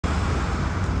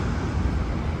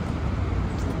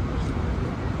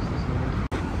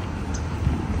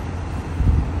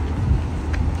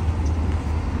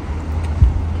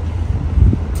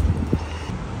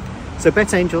So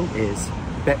BetAngel is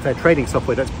Betfair trading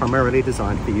software that's primarily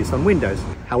designed for use on Windows.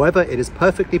 However, it is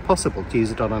perfectly possible to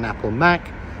use it on an Apple Mac,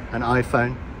 an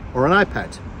iPhone, or an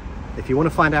iPad. If you want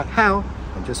to find out how,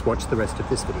 then just watch the rest of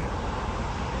this video.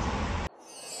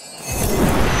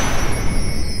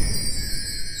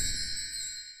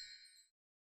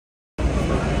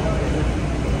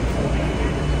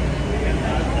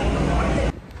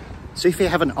 So if you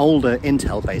have an older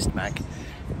Intel-based Mac,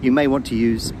 you may want to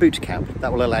use BootCamp.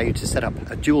 That will allow you to set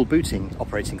up a dual booting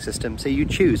operating system, so you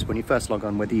choose when you first log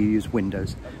on whether you use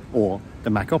Windows or the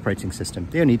Mac operating system.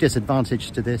 The only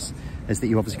disadvantage to this is that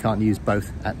you obviously can't use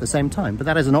both at the same time, but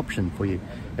that is an option for you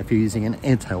if you're using an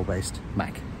Intel-based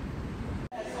Mac.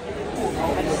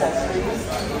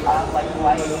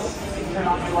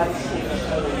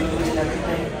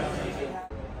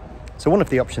 So one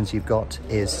of the options you've got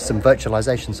is some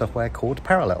virtualization software called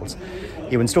Parallels.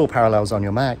 You install Parallels on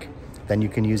your Mac, then you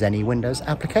can use any Windows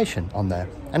application on there,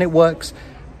 and it works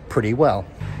pretty well.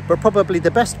 But probably the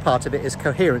best part of it is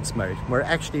coherence mode, where it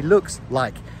actually looks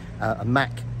like a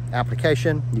Mac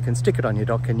application. You can stick it on your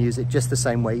dock and use it just the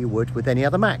same way you would with any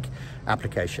other Mac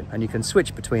application, and you can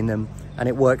switch between them, and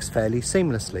it works fairly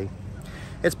seamlessly.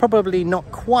 It's probably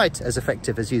not quite as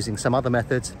effective as using some other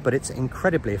methods, but it's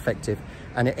incredibly effective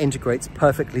and it integrates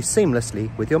perfectly seamlessly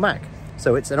with your Mac.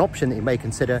 So it's an option that you may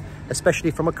consider,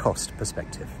 especially from a cost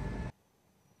perspective.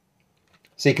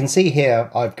 So you can see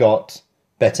here I've got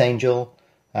BetAngel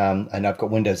and I've got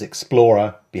Windows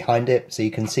Explorer behind it. So you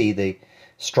can see the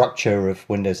structure of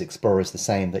Windows Explorer is the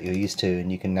same that you're used to,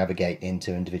 and you can navigate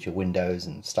into individual windows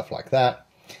and stuff like that.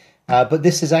 But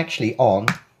this is actually on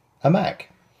a Mac.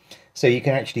 So you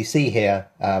can actually see here,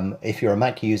 if you're a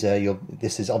Mac user,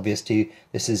 this is obvious to you,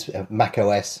 this is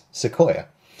macOS Sequoia.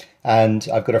 And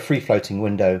I've got a free floating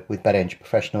window with BetAngel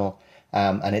Professional,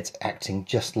 and it's acting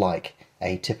just like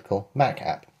a typical Mac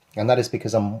app. And that is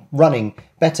because I'm running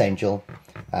BetAngel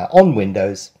on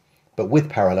Windows, but with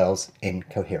Parallels in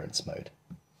coherence mode.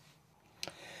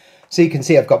 So you can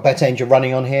see I've got BetAngel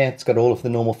running on here. It's got all of the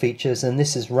normal features, and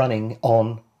this is running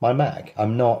on my Mac.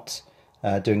 I'm not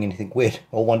doing anything weird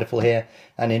or wonderful here,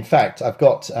 and in fact I've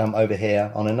got over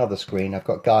here on another screen I've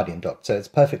got Guardian docked, so it's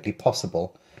perfectly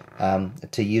possible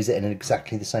to use it in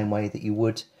exactly the same way that you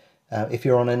would if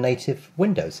you're on a native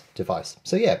Windows device.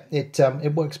 So yeah,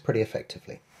 it works pretty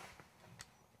effectively.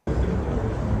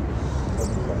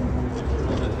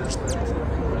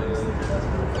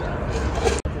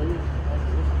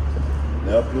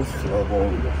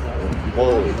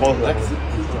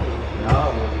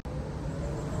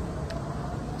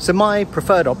 So my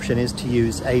preferred option is to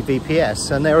use a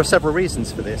VPS, and there are several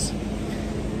reasons for this.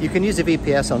 You can use a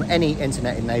VPS on any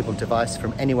internet-enabled device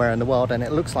from anywhere in the world, and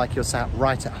it looks like you're sat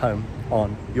right at home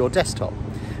on your desktop.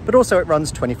 But also it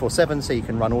runs 24/7, so you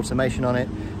can run automation on it,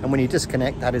 and when you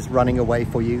disconnect, that is running away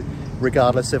for you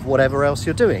regardless of whatever else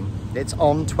you're doing. It's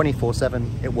on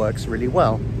 24/7, it works really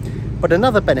well. But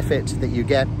another benefit that you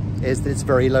get is that it's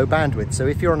very low bandwidth. So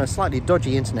if you're on a slightly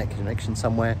dodgy internet connection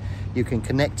somewhere, you can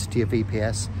connect to your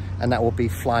VPS and that will be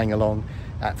flying along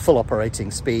at full operating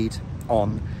speed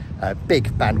on a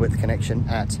big bandwidth connection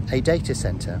at a data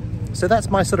center. So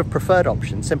that's my sort of preferred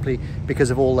option, simply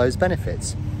because of all those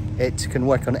benefits. It can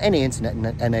work on any internet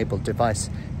enabled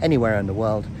device anywhere in the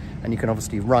world, and you can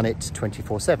obviously run it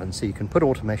 24/7, so you can put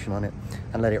automation on it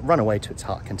and let it run away to its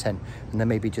heart content, and then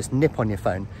maybe just nip on your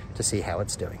phone to see how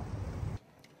it's doing.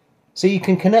 So you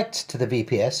can connect to the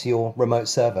VPS, your remote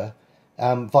server,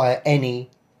 via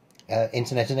any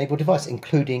internet-enabled device,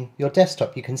 including your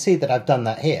desktop. You can see that I've done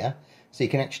that here, so you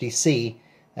can actually see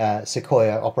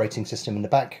Sequoia operating system in the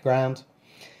background.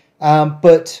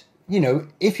 But, you know,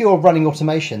 if you're running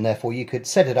automation, therefore, you could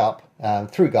set it up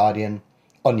through Guardian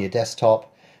on your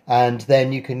desktop, and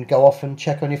then you can go off and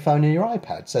check on your phone and your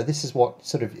iPad. So this is what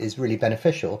sort of is really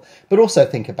beneficial. But also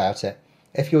think about it.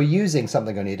 If you're using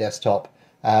something on your desktop,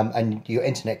 and your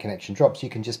internet connection drops, you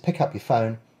can just pick up your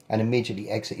phone and immediately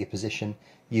exit your position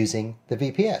using the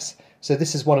VPS. So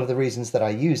this is one of the reasons that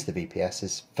I use the VPS,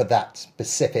 is for that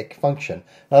specific function.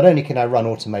 Not only can I run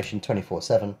automation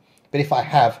 24/7, but if I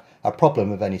have a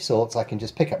problem of any sorts, I can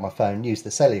just pick up my phone, use the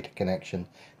cellular connection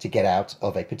to get out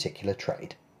of a particular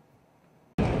trade.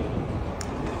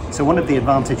 So one of the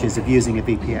advantages of using a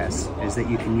VPS is that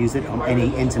you can use it on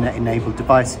any internet-enabled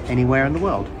device anywhere in the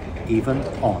world, even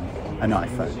on an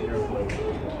iPhone.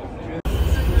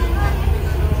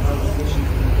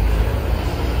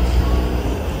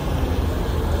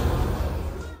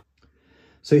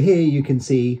 So here you can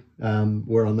see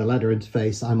we're on the ladder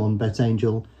interface. I'm on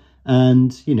BetAngel,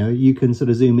 and you know, you can sort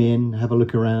of zoom in, have a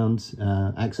look around,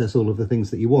 access all of the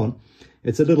things that you want.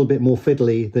 It's a little bit more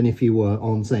fiddly than if you were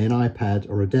on, say, an iPad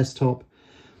or a desktop,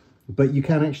 but you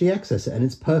can actually access it, and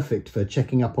it's perfect for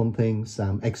checking up on things,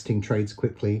 exiting trades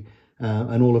quickly,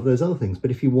 and all of those other things.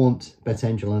 But if you want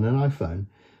BetAngel on an iPhone,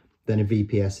 then a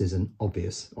VPS is an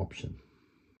obvious option.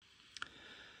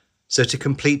 So to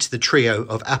complete the trio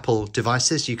of Apple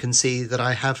devices, you can see that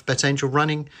I have BetAngel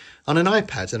running on an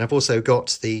iPad, and I've also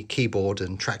got the keyboard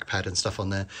and trackpad and stuff on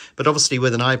there. But obviously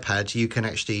with an iPad, you can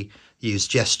actually use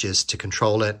gestures to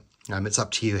control it. It's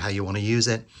up to you how you want to use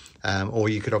it. Or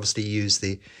you could obviously use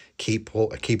the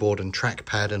keyboard and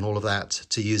trackpad and all of that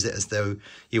to use it as though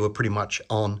you were pretty much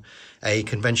on a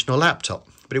conventional laptop.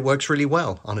 But it works really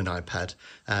well on an iPad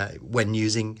when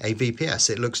using a VPS.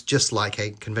 It looks just like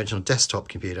a conventional desktop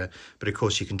computer, but of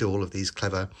course you can do all of these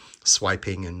clever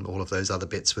swiping and all of those other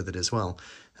bits with it as well.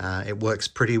 It works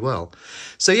pretty well.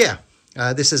 So yeah,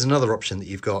 this is another option that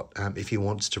you've got if you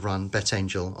want to run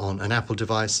BetAngel on an Apple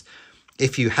device.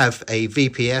 If you have a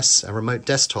VPS, a remote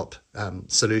desktop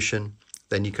solution,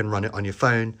 then you can run it on your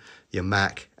phone, your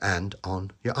Mac, and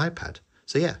on your iPad.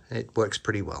 So yeah, it works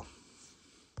pretty well.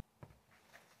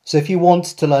 So if you want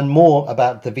to learn more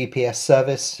about the VPS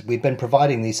service, we've been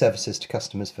providing these services to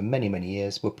customers for many, many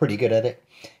years. We're pretty good at it.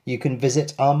 You can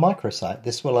visit our microsite.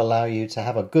 This will allow you to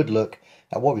have a good look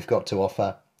at what we've got to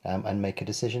offer and make a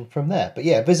decision from there. But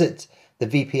yeah, visit the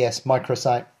VPS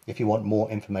microsite if you want more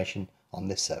information on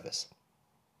this service.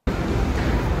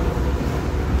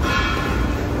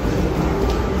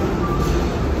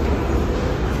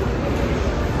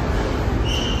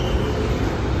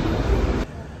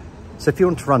 So if you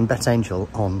want to run BetAngel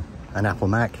on an Apple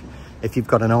Mac, if you've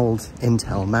got an old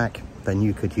Intel Mac, then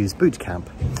you could use BootCamp.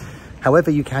 However,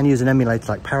 you can use an emulator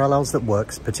like Parallels that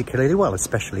works particularly well,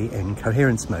 especially in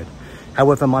coherence mode.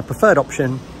 However, my preferred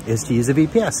option is to use a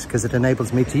VPS because it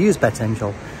enables me to use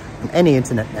BetAngel on any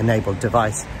internet-enabled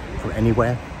device from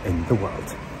anywhere in the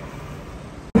world.